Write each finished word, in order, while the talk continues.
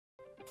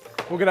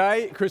Well,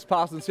 g'day, Chris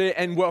Parsons here,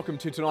 and welcome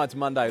to tonight's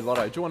Monday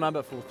Lotto. Draw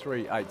number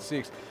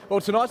 4386. Well,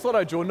 tonight's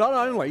Lotto draw not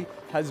only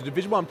has a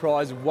Division 1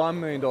 prize of $1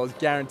 million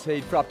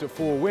guaranteed for up to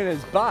 4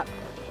 winners, but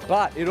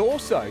it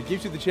also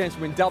gives you the chance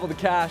to win double the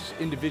cash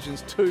in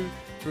Divisions 2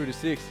 through to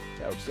 6.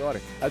 How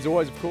exciting. As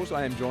always, of course,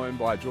 I am joined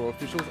by draw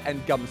officials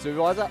and government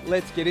supervisor.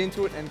 Let's get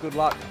into it and good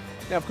luck.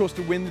 Now, of course,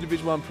 to win the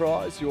Division 1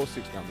 prize, your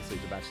 6 numbers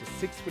need to match the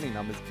 6 winning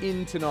numbers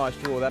in tonight's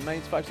draw. That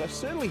means, folks, I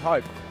certainly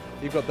hope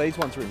you've got these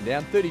ones written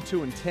down,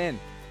 32 and 10.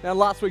 Now,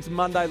 last week's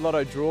Monday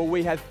Lotto draw,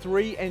 we had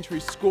 3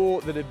 entries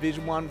score the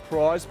Division 1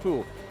 prize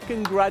pool.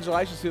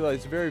 Congratulations to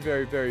those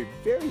very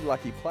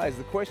lucky players.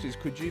 The question is,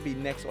 could you be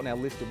next on our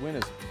list of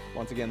winners?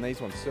 Once again,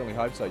 these ones, certainly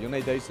hope so. You'll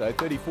need these though,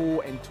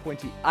 34 and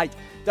 28.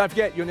 Don't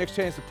forget, your next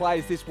chance to play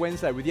is this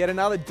Wednesday with yet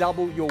another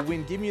double your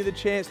win, giving you the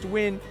chance to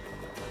win.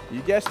 You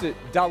guessed it,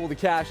 double the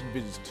cash in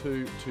Divisions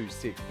 2 to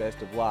 6.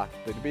 Best of luck.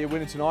 But to be a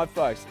winner tonight,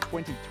 folks,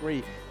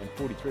 23 and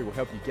 43 will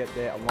help you get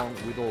there along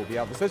with all the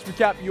others. Let's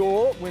recap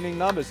your winning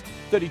numbers.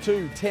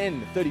 32,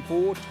 10,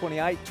 34,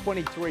 28,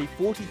 23,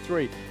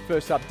 43.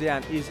 First up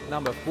down is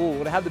number 4.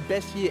 Well, to have the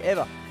best year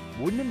ever,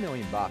 wouldn't $1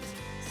 million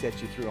set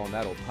you through on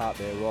that or part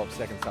thereof?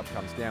 Second sub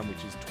comes down,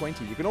 which is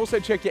 20. You can also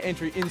check your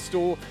entry in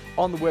store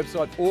on the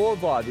website or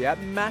via the app.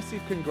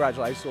 Massive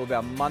congratulations to all of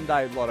our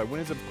Monday Lotto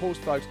winners. Of course,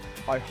 folks,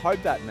 I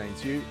hope that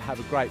means you have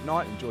a great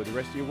night. Enjoy the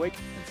rest of your week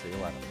and see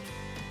you later.